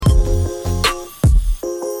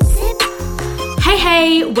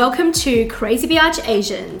Hey, welcome to Crazy Biatch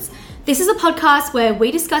Asians. This is a podcast where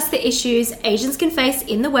we discuss the issues Asians can face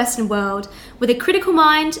in the Western world with a critical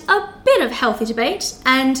mind, a bit of healthy debate,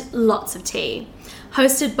 and lots of tea.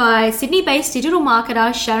 Hosted by Sydney-based digital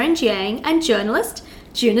marketer Sharon Jiang and journalist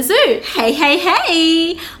Juna Zhu.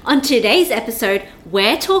 Hey! On today's episode,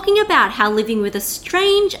 we're talking about how living with a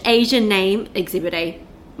strange Asian name, Exhibit A,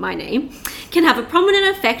 my name, can have a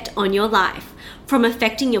prominent effect on your life. From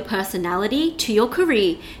affecting your personality to your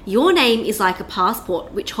career, your name is like a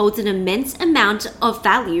passport which holds an immense amount of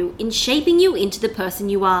value in shaping you into the person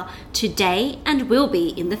you are today and will be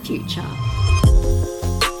in the future.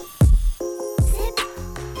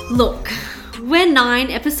 Look, we're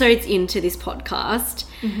 9 episodes into this podcast,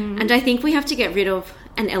 and I think we have to get rid of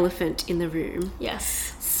an elephant in the room.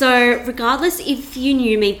 Yes. So regardless if you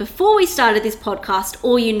knew me before we started this podcast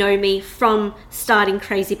or you know me from starting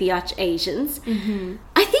Crazy Biatch Asians,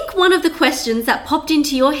 I think one of the questions that popped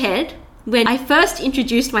into your head when I first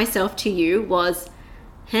introduced myself to you was,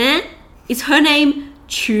 is her name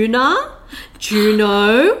Tuna?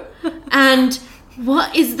 Juno? And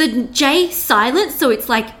what is the J silent? So it's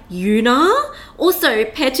like Yuna? Also,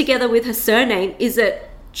 paired together with her surname, is it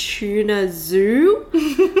Tuna Zoo?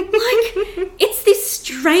 It's this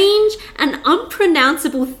strange and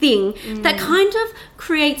unpronounceable thing that kind of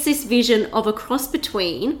creates this vision of a cross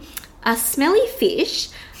between a smelly fish,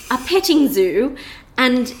 a petting zoo,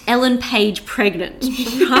 and Ellen Page pregnant,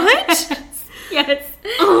 right? Yes.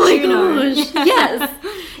 Oh my gosh, yes.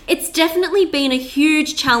 It's definitely been a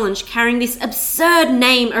huge challenge carrying this absurd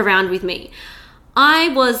name around with me. I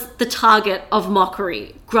was the target of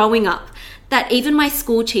mockery growing up, that even my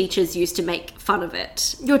school teachers used to make fun of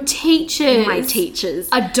it. Your teachers? My teachers.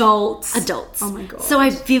 Adults? Adults. Oh my God. So I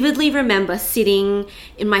vividly remember sitting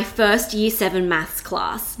in my first year 7 maths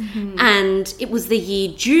class, and it was the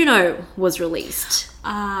year Juno was released.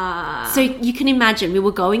 So you can imagine we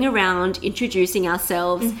were going around introducing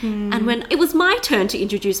ourselves, and when it was my turn to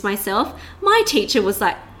introduce myself, my teacher was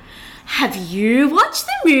like, "Have you watched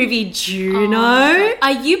the movie Juno?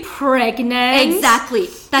 Are you pregnant?" Exactly.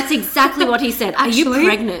 That's exactly what he said. Are you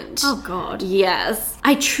pregnant? Oh God. Yes.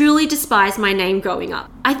 I truly despised my name growing up.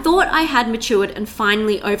 I thought I had matured and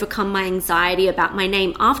finally overcome my anxiety about my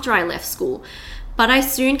name after I left school, but I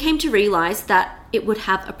soon came to realize that it would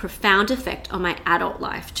have a profound effect on my adult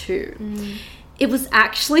life too. It was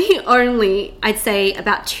actually only, I'd say,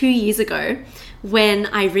 about 2 years ago when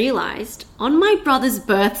I realized on my brother's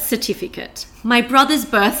birth certificate,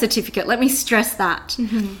 let me stress that.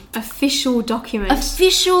 Official document.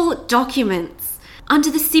 Official documents. Under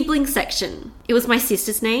the sibling section, it was my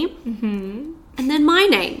sister's name, and then my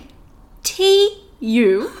name, T-U-N-A,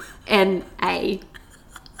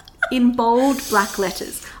 in bold black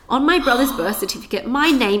letters. On my brother's birth certificate, my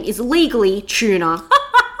name is legally Tuna.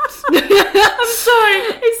 I'm sorry.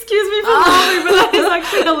 Excuse me for laughing, but that is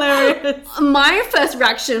actually hilarious. My first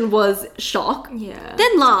reaction was shock. Yeah.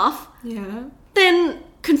 Then laugh. Yeah. Then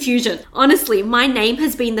confusion. Honestly, my name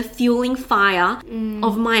has been the fueling fire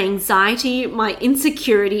of my anxiety, my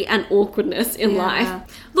insecurity, and awkwardness in life.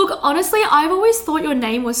 Look, honestly, I've always thought your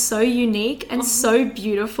name was so unique and so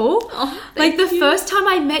beautiful. Like the first time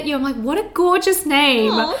I met you, I'm like, what a gorgeous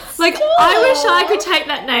name. Like, I wish I could take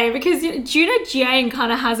that name because Juna Jiang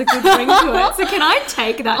kind of has a good ring to it. So can I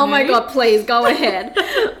take that name? Oh my God, please go ahead.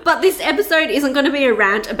 But this episode isn't going to be a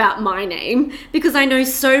rant about my name because I know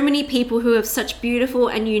so many people who have such beautiful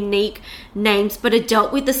and unique names but are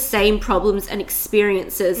dealt with the same problems and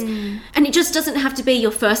experiences. And it just doesn't have to be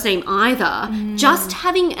your first name either. Just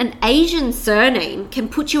having an Asian surname can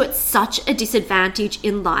put you at such a disadvantage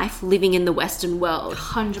in life living in the Western world.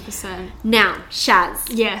 100%. Now, Shaz.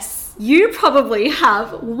 Yes. You probably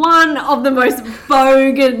have one of the most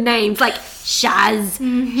bogan names, like Shaz,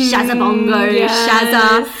 Shazabongo,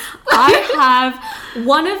 Shazza. I have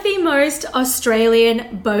one of the most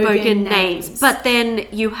Australian bogan names. But then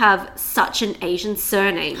you have such an Asian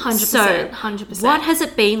surname. 100%. So 100%. what has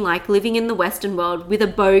it been like living in the Western world with a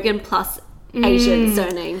bogan plus Asian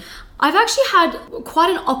surname? I've actually had quite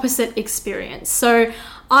an opposite experience. So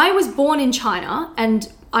I was born in China and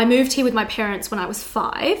I moved here with my parents when I was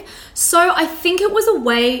 5. So I think it was a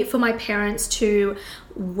way for my parents to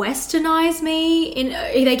westernize me.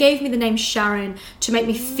 They gave me the name Sharon to make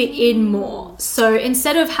me fit in more. So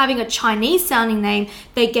instead of having a Chinese sounding name,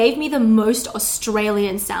 they gave me the most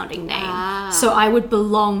Australian sounding name. So I would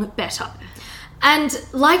belong better. And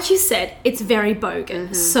like you said, it's very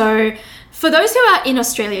bogan. So For those who are in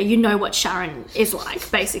Australia, you know what Sharon is like,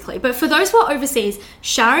 basically. But for those who are overseas,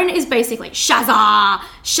 Sharon is basically Shazza,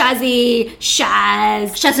 Shazzy,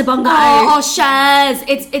 Shaz. Shazabongo. Oh, Shaz.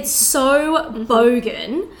 It's so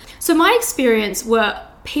bogan. So my experience were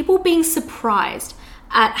people being surprised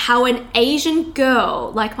at how an Asian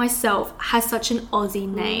girl like myself has such an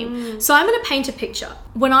Aussie name. So I'm going to paint a picture.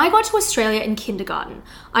 When I got to Australia in kindergarten,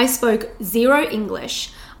 I spoke zero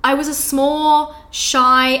English. I was a small,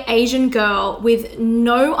 shy Asian girl with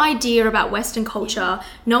no idea about Western culture,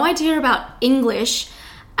 no idea about English,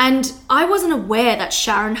 and I wasn't aware that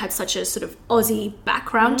Sharon had such a sort of Aussie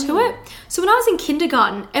background to it. So when I was in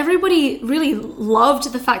kindergarten, everybody really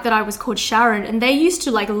loved the fact that I was called Sharon, and they used to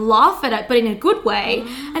like laugh at it, but in a good way.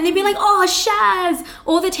 And they'd be like, "Oh, Shaz."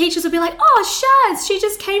 Or the teachers would be like, "Oh, Shaz, she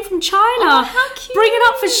just came from China. Oh, how cute. Bring it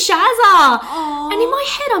up for Shazza." Oh. And in my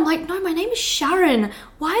head, I'm like, no, my name is Sharon.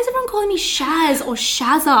 Why is everyone calling me Shaz or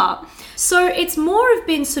Shazza? So it's more of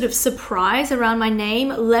been sort of surprise around my name,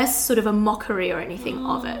 less sort of a mockery or anything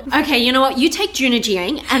of it. Okay, you know what? You take Juna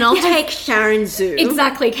Jiang and I'll take Sharon Zhu.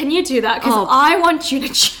 Exactly. Can you do that? Because I want Juna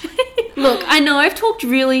Jiang. Look, I know I've talked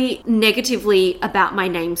really negatively about my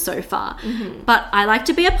name so far, but I like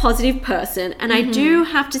to be a positive person, and I do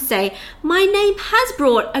have to say my name has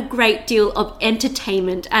brought a great deal of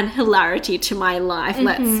entertainment and hilarity to my life,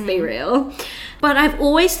 let's be real. But I've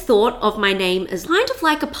always thought of my name as kind of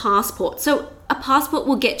like a passport. So a passport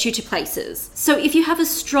will get you to places. So if you have a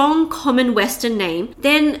strong common Western name,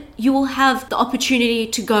 then you will have the opportunity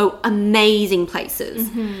to go amazing places.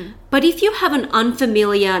 But if you have an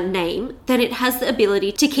unfamiliar name, then it has the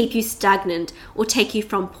ability to keep you stagnant or take you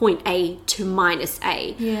from point A to minus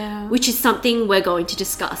A, which is something we're going to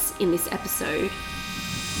discuss in this episode.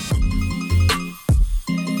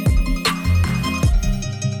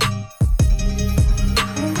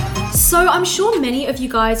 So I'm sure many of you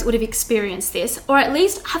guys would have experienced this, or at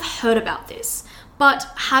least have heard about this. But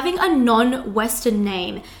having a non-Western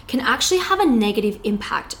name can actually have a negative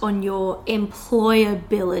impact on your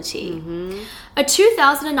employability. A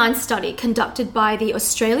 2009 study conducted by the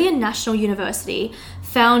Australian National University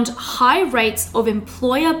found high rates of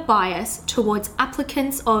employer bias towards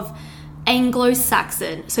applicants of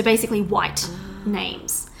Anglo-Saxon, so basically white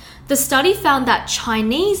names. The study found that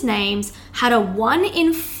Chinese names had a 1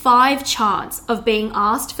 in 5 chance of being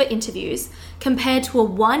asked for interviews compared to a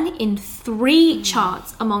 1 in 3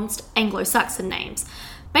 chance amongst Anglo-Saxon names.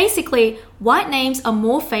 Basically, white names are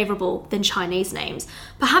more favourable than Chinese names.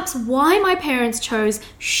 Perhaps why my parents chose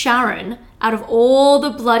Sharon out of all the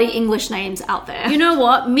bloody English names out there. You know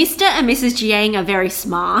what? Mr. and Mrs. Jiang are very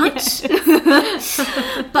smart.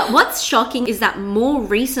 But what's shocking is that more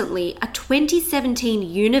recently, a 2017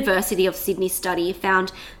 University of Sydney study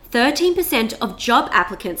found 13% of job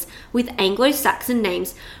applicants with Anglo-Saxon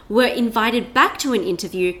names were invited back to an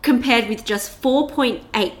interview compared with just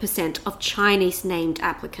 4.8% of Chinese-named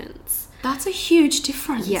applicants. That's a huge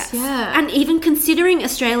difference. Yes. Yeah. And even considering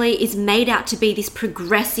Australia is made out to be this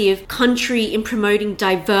progressive country in promoting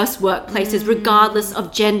diverse workplaces, regardless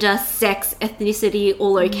of gender, sex, ethnicity,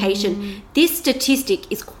 or location, this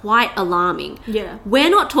statistic is quite alarming. Yeah.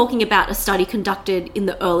 We're not talking about a study conducted in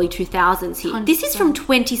the early 2000s here. 100%. This is from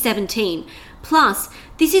 2017. Plus,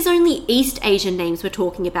 this is only East Asian names we're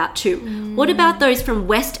talking about too. What about those from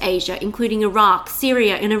West Asia, including Iraq,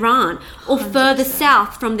 Syria, and Iran, or 100%. further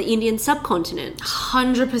south from the Indian subcontinent?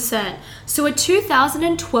 100%. So a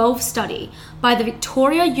 2012 study by the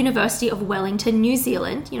Victoria University of Wellington, New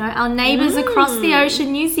Zealand, you know, our neighbours across the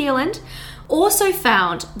ocean, New Zealand, also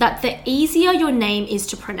found that the easier your name is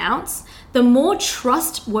to pronounce, the more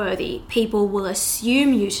trustworthy people will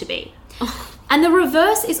assume you to be. And the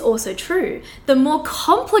reverse is also true. The more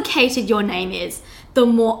complicated your name is, the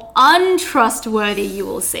more untrustworthy you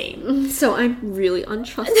will seem. So I'm really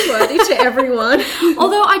untrustworthy to everyone.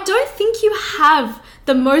 Although I don't think you have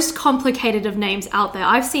the most complicated of names out there.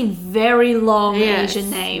 I've seen very long Asian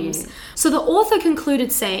names. So the author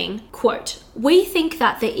concluded saying, quote, "We think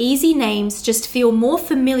that the easy names just feel more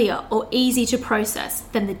familiar or easy to process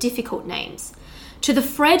than the difficult names. To the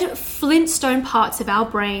Fred Flintstone parts of our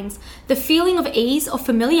brains, the feeling of ease or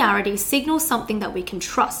familiarity signals something that we can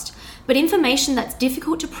trust. But information that's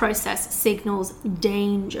difficult to process signals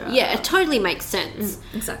danger." Yeah, it totally makes sense.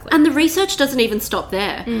 Exactly. And the research doesn't even stop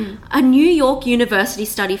there. A New York University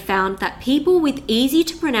study found that people with easy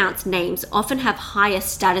to pronounce names often have higher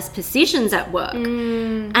status positions at work.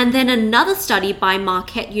 And then another study by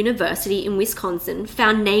Marquette University in Wisconsin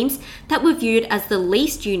found names that were viewed as the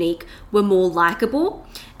least unique were more likable,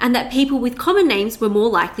 and that people with common names were more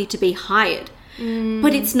likely to be hired.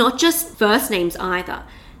 But it's not just first names either.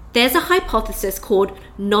 There's a hypothesis called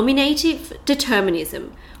nominative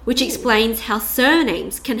determinism, which explains how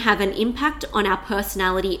surnames can have an impact on our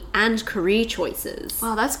personality and career choices.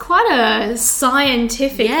 Wow, that's quite a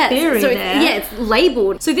scientific theory there. Yeah, it's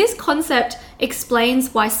labelled. So this concept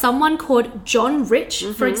explains why someone called John Rich,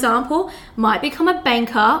 for example, might become a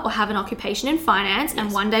banker or have an occupation in finance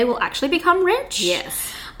and one day will actually become rich.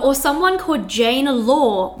 Yes. Or someone called Jane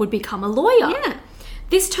Law would become a lawyer. Yeah.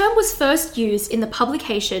 This term was first used in the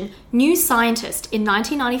publication New Scientist in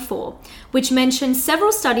 1994, which mentioned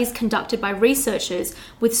several studies conducted by researchers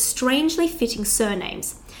with strangely fitting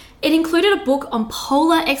surnames. It included a book on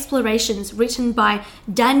polar explorations written by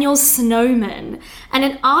Daniel Snowman and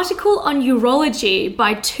an article on urology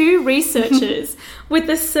by 2 researchers with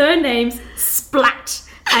the surnames Splat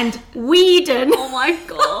and Whedon. Oh my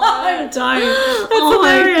god. Don't. Oh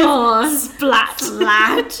my god.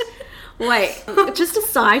 Splat. Wait, just a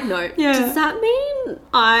side note. Yeah. Does that mean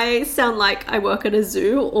I sound like I work at a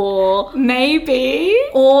zoo or Maybe.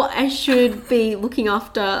 or I should be looking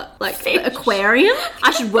after like the aquarium?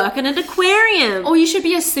 I should work in an aquarium. Or you should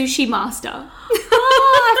be a sushi master.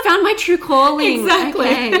 I found my true calling. Exactly.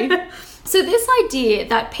 Okay. So this idea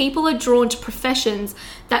that people are drawn to professions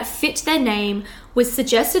that fit their name was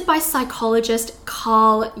suggested by psychologist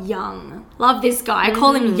Carl Jung. Love this guy. I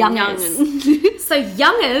call him Youngers. So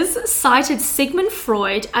Youngers cited Sigmund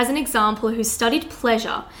Freud as an example who studied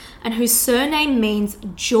pleasure and whose surname means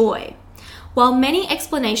joy. While many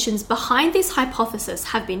explanations behind this hypothesis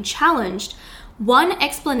have been challenged, one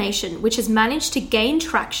explanation which has managed to gain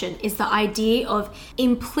traction is the idea of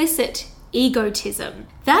implicit egotism.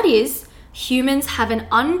 That is, humans have an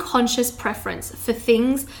unconscious preference for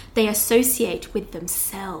things they associate with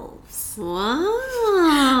themselves.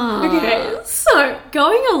 Wow. Okay, so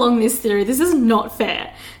going along this theory, this is not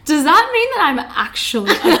fair. Does that mean that I'm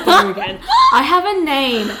actually a bogan? I have a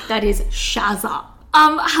name that is Shazza.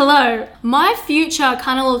 Hello. My future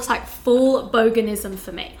kind of looks like full boganism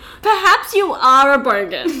for me. Perhaps you are a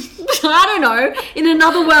bogan. I don't know. In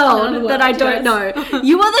another world that I don't know.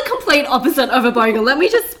 You are the complete opposite of a bogan. Let me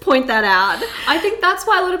just point that out. I think that's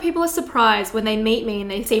why a lot of people are surprised when they meet me and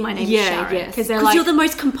they see my name is Sharon. Yes. Because they're Because like, you're the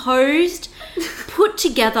most composed, put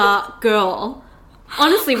together girl.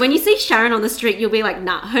 Honestly, when you see Sharon on the street, you'll be like,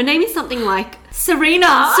 nah, her name is something like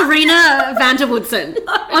Serena. Serena Vanderwoodson.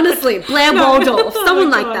 Honestly, Blair Waldorf, someone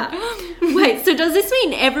like God. that. Wait, so does this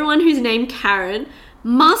mean everyone who's named Karen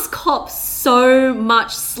must cop so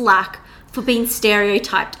much slack for being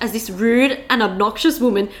stereotyped as this rude and obnoxious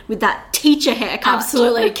woman with that teacher haircut?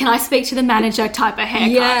 Absolutely. Can I speak to the manager type of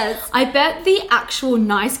haircut? Yes. I bet the actual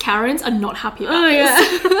nice Karens are not happy about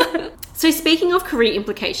this. Yeah. So speaking of career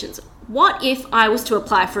implications, what if I was to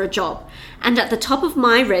apply for a job and at the top of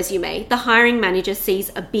my resume, the hiring manager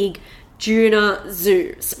sees a big Juna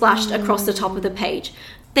Zoo splashed across the top of the page?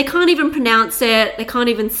 They can't even pronounce it. They can't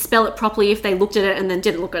even spell it properly if they looked at it and then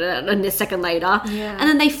didn't look at it a second later. Yeah. And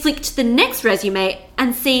then they flick to the next resume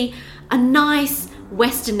and see a nice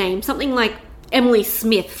Western name, something like Emily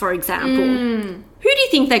Smith, for example. Who do you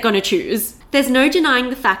think they're going to choose? There's no denying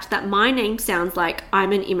the fact that my name sounds like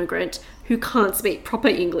I'm an immigrant who can't speak proper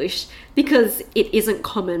English because it isn't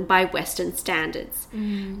common by Western standards.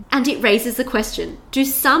 And it raises the question, do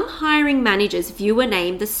some hiring managers view a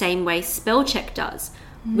name the same way Spellcheck does,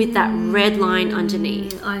 with that red line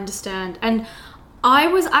underneath? I understand. And I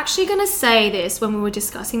was actually going to say this when we were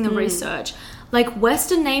discussing the research. Like,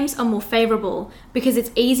 Western names are more favourable because it's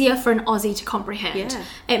easier for an Aussie to comprehend. Yeah.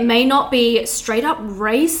 It may not be straight up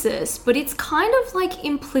racist, but it's kind of like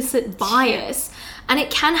implicit bias. And it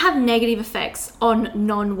can have negative effects on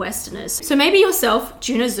non-Westerners. So maybe yourself,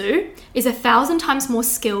 Juna Zhu, is 1,000 times more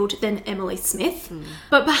skilled than Emily Smith.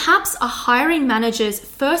 But perhaps a hiring manager's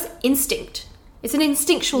first instinct, it's an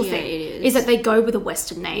instinctual thing, it is that they go with a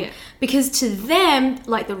Western name. Yeah. Because to them,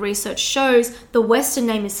 like the research shows, the Western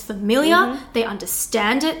name is familiar, they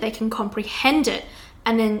understand it, they can comprehend it,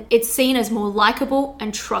 and then it's seen as more likable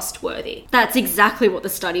and trustworthy. That's exactly what the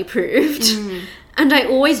study proved. And I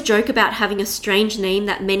always joke about having a strange name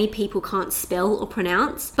that many people can't spell or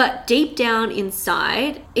pronounce, but deep down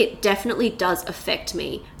inside, it definitely does affect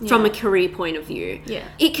me from a career point of view. Yeah.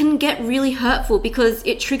 It can get really hurtful because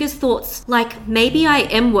it triggers thoughts like maybe I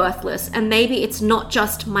am worthless and maybe it's not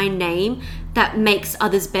just my name that makes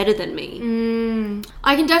others better than me.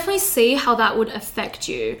 I can definitely see how that would affect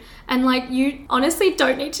you. And like, you honestly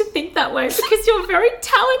don't need to think that way because you're very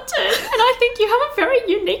talented and I think you have a very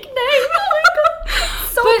unique name. Oh my God.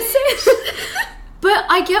 So But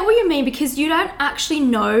I get what you mean because you don't actually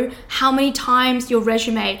know how many times your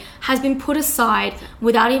resume has been put aside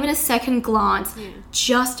without even a second glance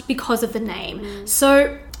just because of the name.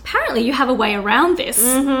 So Apparently you have a way around this.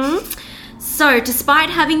 So, despite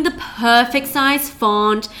having the perfect size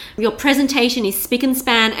font, your presentation is spick and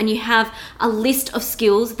span, and you have a list of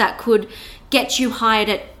skills that could get you hired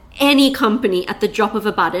at any company at the drop of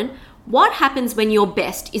a button, what happens when your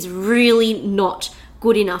best is really not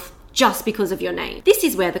good enough just because of your name? This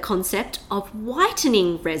is where the concept of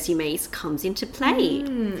whitening resumes comes into play.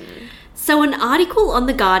 So, an article on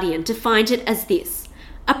The Guardian defined it as this: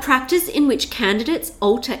 a practice in which candidates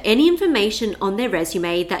alter any information on their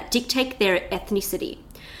resume that dictate their ethnicity.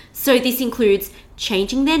 So this includes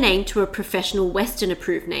changing their name to a professional Western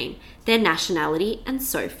approved name, their nationality, and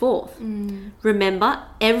so forth. Remember,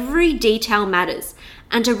 every detail matters,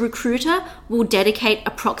 and a recruiter will dedicate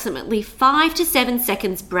approximately 5 to 7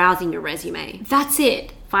 seconds browsing your resume. That's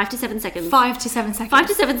it. 5 to 7 seconds. 5 to 7 seconds. 5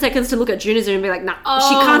 to 7 seconds to look at Junizu and be like, nah,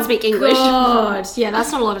 she can't speak English. God. Yeah,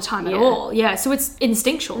 that's not a lot of time at all. Yeah, so it's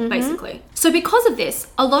instinctual, basically. So because of this,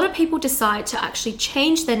 a lot of people decide to actually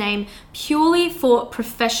change their name purely for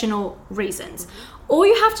professional reasons. All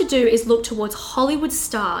you have to do is look towards Hollywood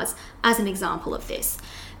stars as an example of this.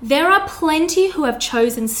 There are plenty who have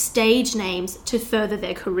chosen stage names to further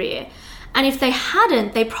their career. And if they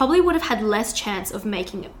hadn't, they probably would have had less chance of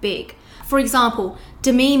making it big. For example,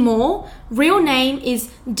 Demi Moore, real name is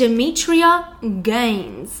Demetria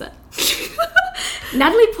Gaines.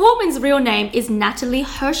 Natalie Portman's real name is Natalie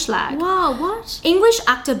Hirschlag. Wow, what? English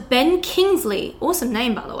actor Ben Kingsley, awesome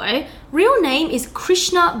name by the way, real name is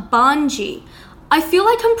Krishna Banji. I feel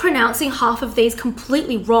like I'm pronouncing half of these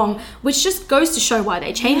completely wrong, which just goes to show why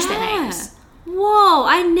they changed their names. Whoa,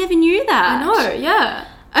 I never knew that. I know, yeah.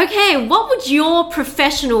 Okay, what would your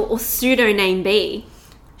professional or pseudonym be?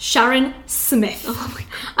 Sharon Smith.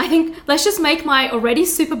 I think let's just make my already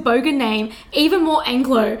super bogan name even more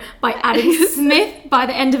Anglo by adding Smith by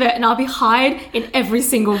the end of it, and I'll be hired in every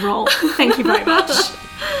single role. Thank you very much.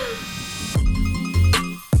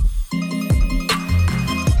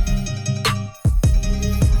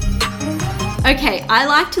 Okay, I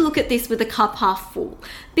like to look at this with a cup half full,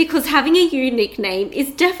 because having a unique name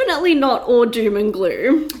is definitely not all doom and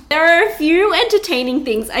gloom. There are a few entertaining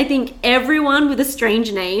things I think everyone with a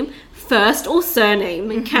strange name, first or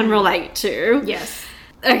surname, can relate to. Yes.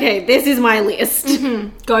 Okay, this is my list.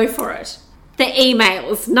 Go for it. The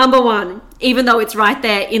emails, number 1, even though it's right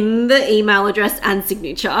there in the email address and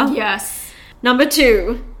signature. Yes. Number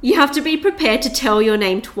 2, you have to be prepared to tell your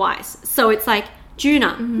name twice. So it's like,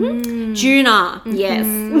 Juna. Juna. Yes.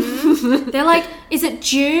 They're like, is it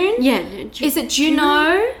June? Yeah. Is it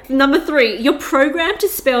Juno? Number 3, you're programmed to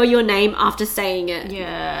spell your name after saying it.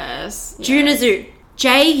 Yes. Junazu.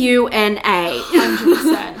 Juna.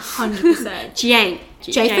 100%. 100%. Jiang.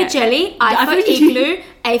 J for jelly, I for igloo,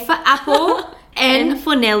 A for apple, N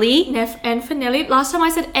for Nelly. N for Nelly. Last time I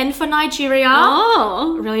said N for Nigeria.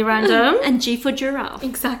 Oh. Really random. And G for giraffe.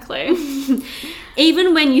 Exactly.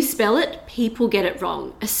 Even when you spell it, people get it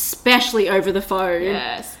wrong, especially over the phone.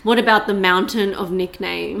 Yes. What about the mountain of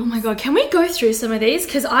nicknames? Oh my god, can we go through some of these?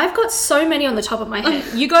 Because I've got so many on the top of my head.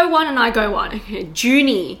 You go one and I go one. Okay,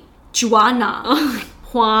 Junie. Juana.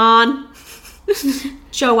 Juan.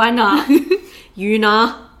 Joanna.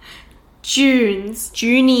 Una. Junes.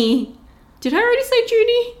 Junie. Did I already say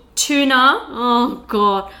Junie? Tuna. Oh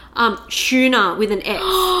god. Shuna with an X.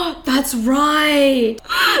 That's right.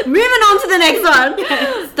 Moving on to the next one.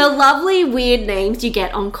 Yes. The lovely weird names you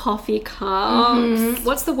get on coffee cups.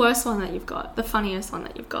 What's the worst one that you've got? The funniest one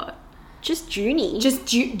that you've got? Just Junie.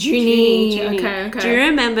 Just Junie. Junie. Okay. Do you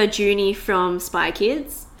remember Junie from Spy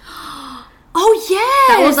Kids? Oh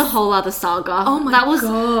yes. That was a whole other saga. Oh my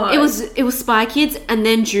god. It was Spy Kids and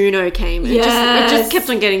then Juno came. It just kept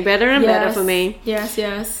on getting better and better for me.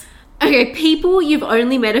 Yes. Okay, people you've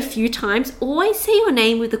only met a few times always say your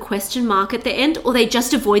name with a question mark at the end, or they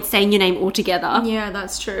just avoid saying your name altogether. Yeah,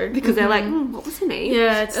 that's true. Because they're like, what was her name?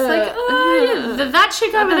 Yeah, it's that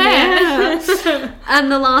chick over there. Yeah.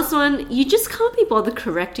 And the last one, you just can't be bothered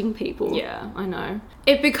correcting people. Yeah, I know.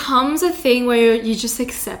 It becomes a thing where you just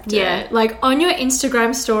accept it. Like on your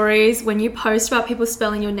Instagram stories, when you post about people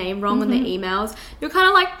spelling your name wrong on their emails, you're kind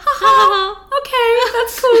of like, haha, okay,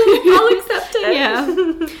 that's cool. I'll accept it. Yeah.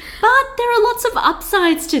 But there are lots of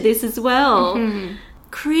upsides to this as well.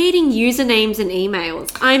 Creating usernames and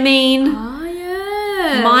emails. I mean,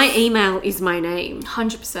 my email is my name.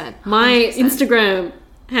 100%. My Instagram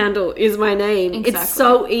handle is my name. Exactly. It's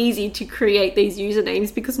so easy to create these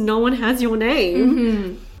usernames because no one has your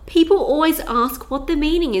name. People always ask what the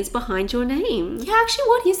meaning is behind your name. Yeah, actually,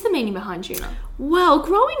 what is the meaning behind Juna? Well,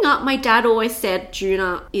 growing up, my dad always said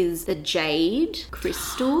Juna is the jade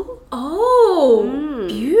crystal. Oh,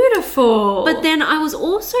 beautiful. But then I was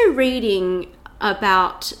also reading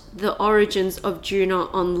about the origins of Juno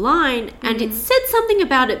online, and it said something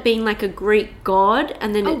about it being like a Greek god,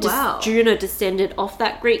 and then Juno descended off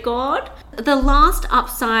that Greek god. The last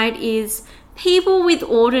upside is people with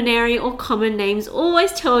ordinary or common names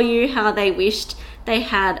always tell you how they wished they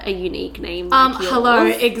had a unique name. Like hello,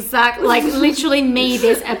 exactly. Like literally me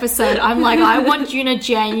this episode. I'm like, I want Juno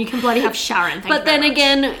Jane. You can bloody have Sharon. But then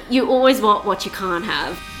again, you always want what you can't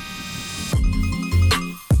have.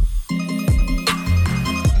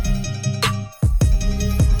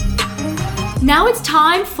 Now it's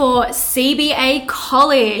time for CBA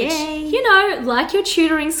College. Yay. You know, like your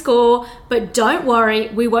tutoring school, but don't worry,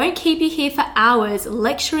 we won't keep you here for hours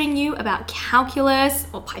lecturing you about calculus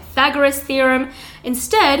or Pythagoras theorem.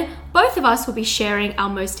 Instead, both of us will be sharing our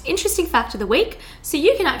most interesting fact of the week, so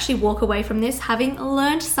you can actually walk away from this having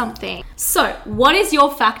learned something. So, what is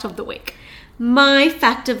your fact of the week? My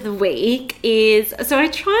fact of the week is, so I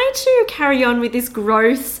try to carry on with this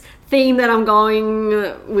gross theme that I'm going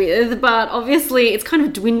with, but obviously it's kind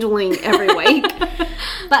of dwindling every week.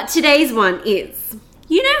 But today's one is,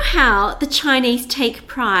 you know how the Chinese take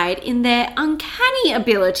pride in their uncanny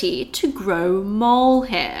ability to grow mole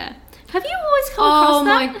hair? Have you always come across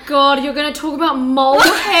that? Oh my god, you're going to talk about mole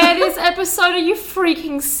hair this episode? Are you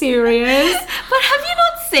freaking serious? But have you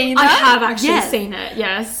not seen that? I have actually seen it,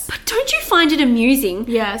 yes. But don't you find it amusing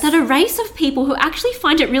that a race of people who actually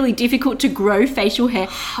find it really difficult to grow facial hair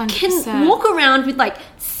 100%. can walk around with like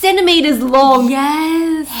centimeters long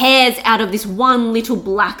hairs out of this one little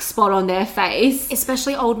black spot on their face?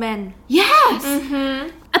 Especially old men. Yes. Mm-hmm.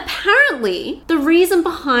 Apparently, the reason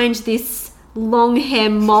behind this long hair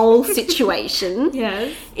mole situation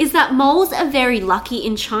is that moles are very lucky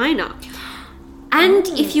in China. And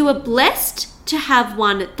if you are blessed to have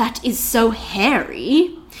one that is so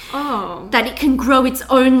hairy that it can grow its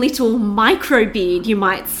own little micro beard, you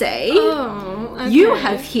might say, you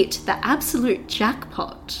have hit the absolute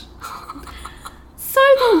jackpot. So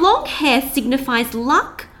the long hair signifies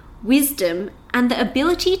luck, wisdom, and the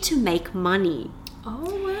ability to make money.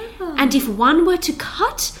 Oh, wow. And if one were to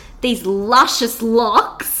cut these luscious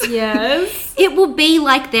locks, it will be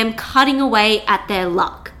like them cutting away at their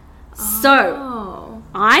luck. So,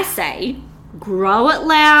 I say, grow it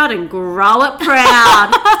loud and grow it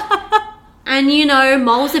proud. And you know,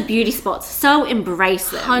 moles are beauty spots, so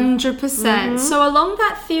embrace them. 100%. So along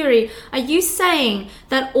that theory, are you saying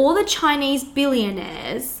that all the Chinese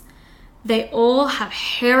billionaires, they all have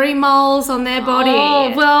hairy moles on their body?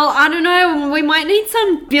 Oh, well, I don't know. We might need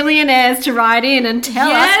some billionaires to write in and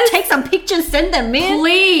tell us. Take some pictures, send them in.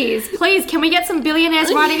 Please, can we get some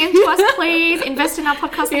billionaires writing into us, please? Invest in our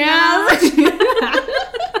podcast.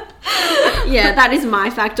 Yeah, that is my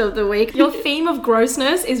fact of the week. Your theme of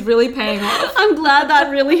grossness is really paying off. I'm glad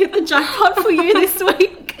that really hit the jackpot for you this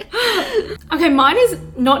week. Okay, mine is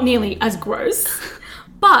not nearly as gross.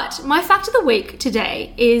 But my fact of the week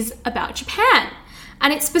today is about Japan.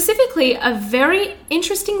 And it's specifically a very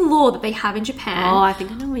interesting law that they have in Japan. Oh, I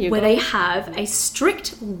think I know where you're going. Where they have a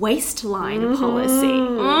strict waistline policy.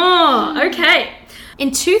 Oh, okay.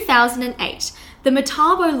 In 2008, the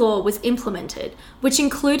Metabo law was implemented, which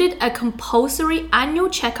included a compulsory annual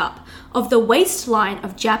checkup of the waistline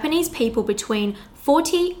of Japanese people between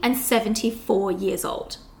 40 and 74 years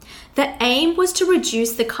old. The aim was to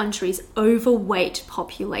reduce the country's overweight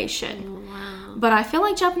population. Wow. But I feel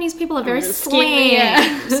like Japanese people are very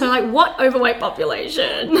slim. So like, what overweight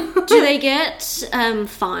population? Do they get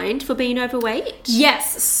fined for being overweight?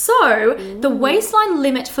 Yes. So the waistline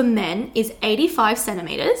limit for men is 85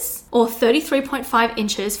 centimeters or 33.5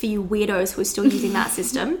 inches for you weirdos who are still using that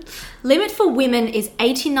system. Limit for women is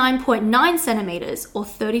 89.9 centimeters or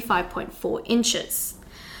 35.4 inches.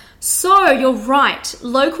 So you're right,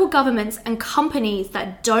 local governments and companies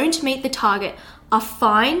that don't meet the target are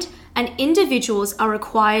fined, and individuals are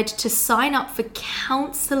required to sign up for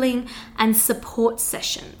counselling and support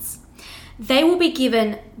sessions. They will be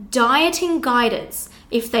given dieting guidance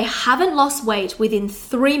if they haven't lost weight within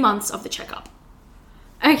 3 months of the checkup.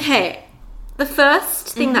 Okay, the first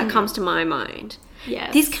thing that comes to my mind,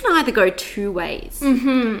 this can either go two ways.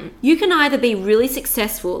 You can either be really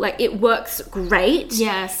successful, like it works great.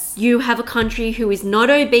 Yes. You have a country who is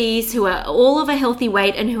not obese, who are all of a healthy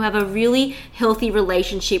weight, and who have a really healthy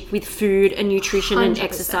relationship with food and nutrition 100%. And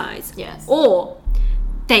exercise. Yes. Or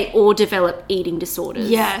they all develop eating disorders.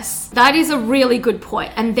 Yes, that is a really good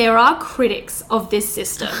point. And there are critics of this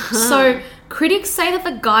system. So critics say that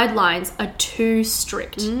the guidelines are too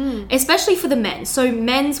strict, especially for the men. So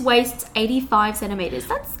men's waist's 85 centimeters.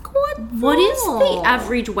 That's quite small. What is the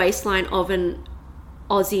average waistline of an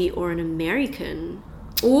Aussie or an American?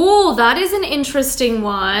 Oh, that is an interesting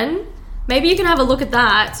one. maybe you can have a look at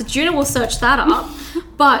that. So Juna will search that up.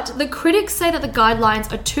 But the critics say that the guidelines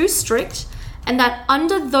are too strict and that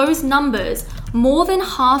under those numbers, more than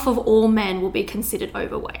half of all men will be considered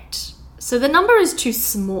overweight. So the number is too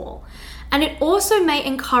small. And it also may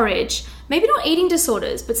encourage, maybe not eating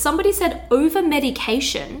disorders, but somebody said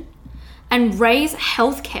over-medication and raise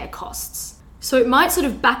healthcare costs. So it might sort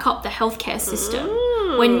of back up the healthcare system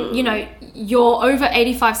when, you know, you're over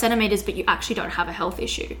 85 centimeters, but you actually don't have a health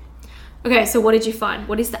issue. Okay, so what did you find?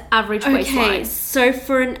 What is the average waistline? Okay, so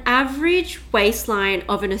for an average waistline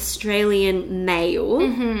of an Australian male,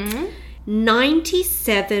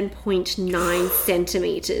 97.9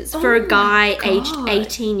 centimeters for a guy aged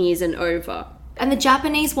 18 years and over. And the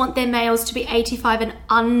Japanese want their males to be 85 and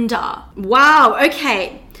under. Wow,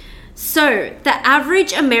 okay. So the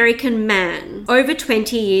average American man over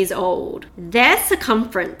 20 years old, their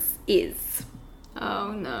circumference is...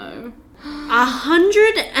 Oh, no.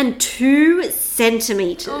 102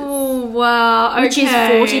 centimeters. Oh, wow. Okay. Which is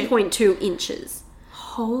 40.2 inches.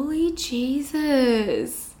 Holy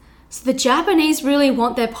Jesus. So the Japanese really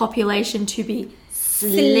want their population to be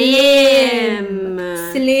slim.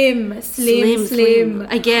 Slim.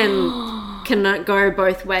 Again, cannot go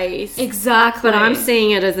both ways. Exactly. But I'm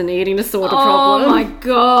seeing it as an eating disorder Oh problem. my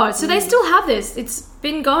God. So they still have this. It's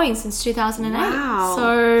been going since 2008. Wow.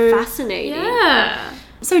 So fascinating. Yeah.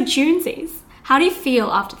 So Junesies, how do you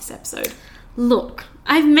feel after this episode? Look,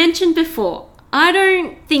 I've mentioned before, I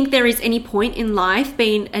don't think there is any point in life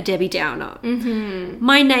being a Debbie Downer.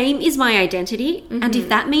 My name is my identity, and if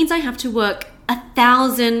that means I have to work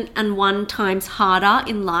 1,001 times harder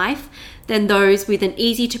in life than those with an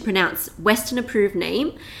easy to pronounce Western approved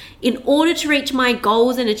name in order to reach my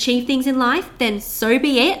goals and achieve things in life, then so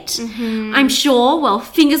be it. I'm sure, well,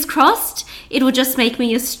 fingers crossed, it will just make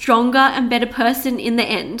me a stronger and better person in the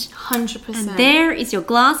end. 100%. And there is your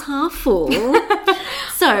glass half full.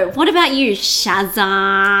 So, what about you,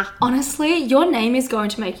 Shazza? Honestly, your name is going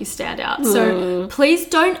to make you stand out. So please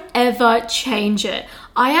don't ever change it.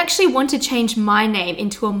 I actually want to change my name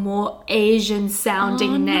into a more Asian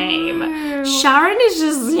sounding name. Sharon is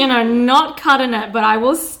just, you know, not cutting it, but I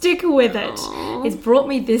will stick with it. It's brought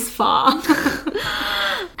me this far.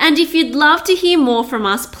 And if you'd love to hear more from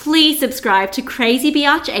us, please subscribe to Crazy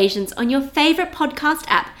Biatch Asians on your favourite podcast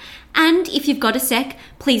app. And if you've got a sec,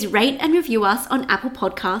 please rate and review us on Apple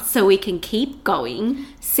Podcasts so we can keep going.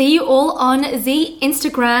 See you all on the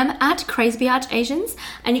Instagram at Crazy Biatch Asians.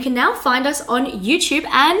 And you can now find us on YouTube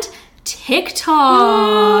and TikTok.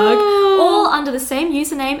 All under the same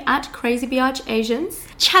username at Crazy Biatch Asians.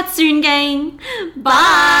 Chat soon, gang.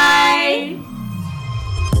 Bye.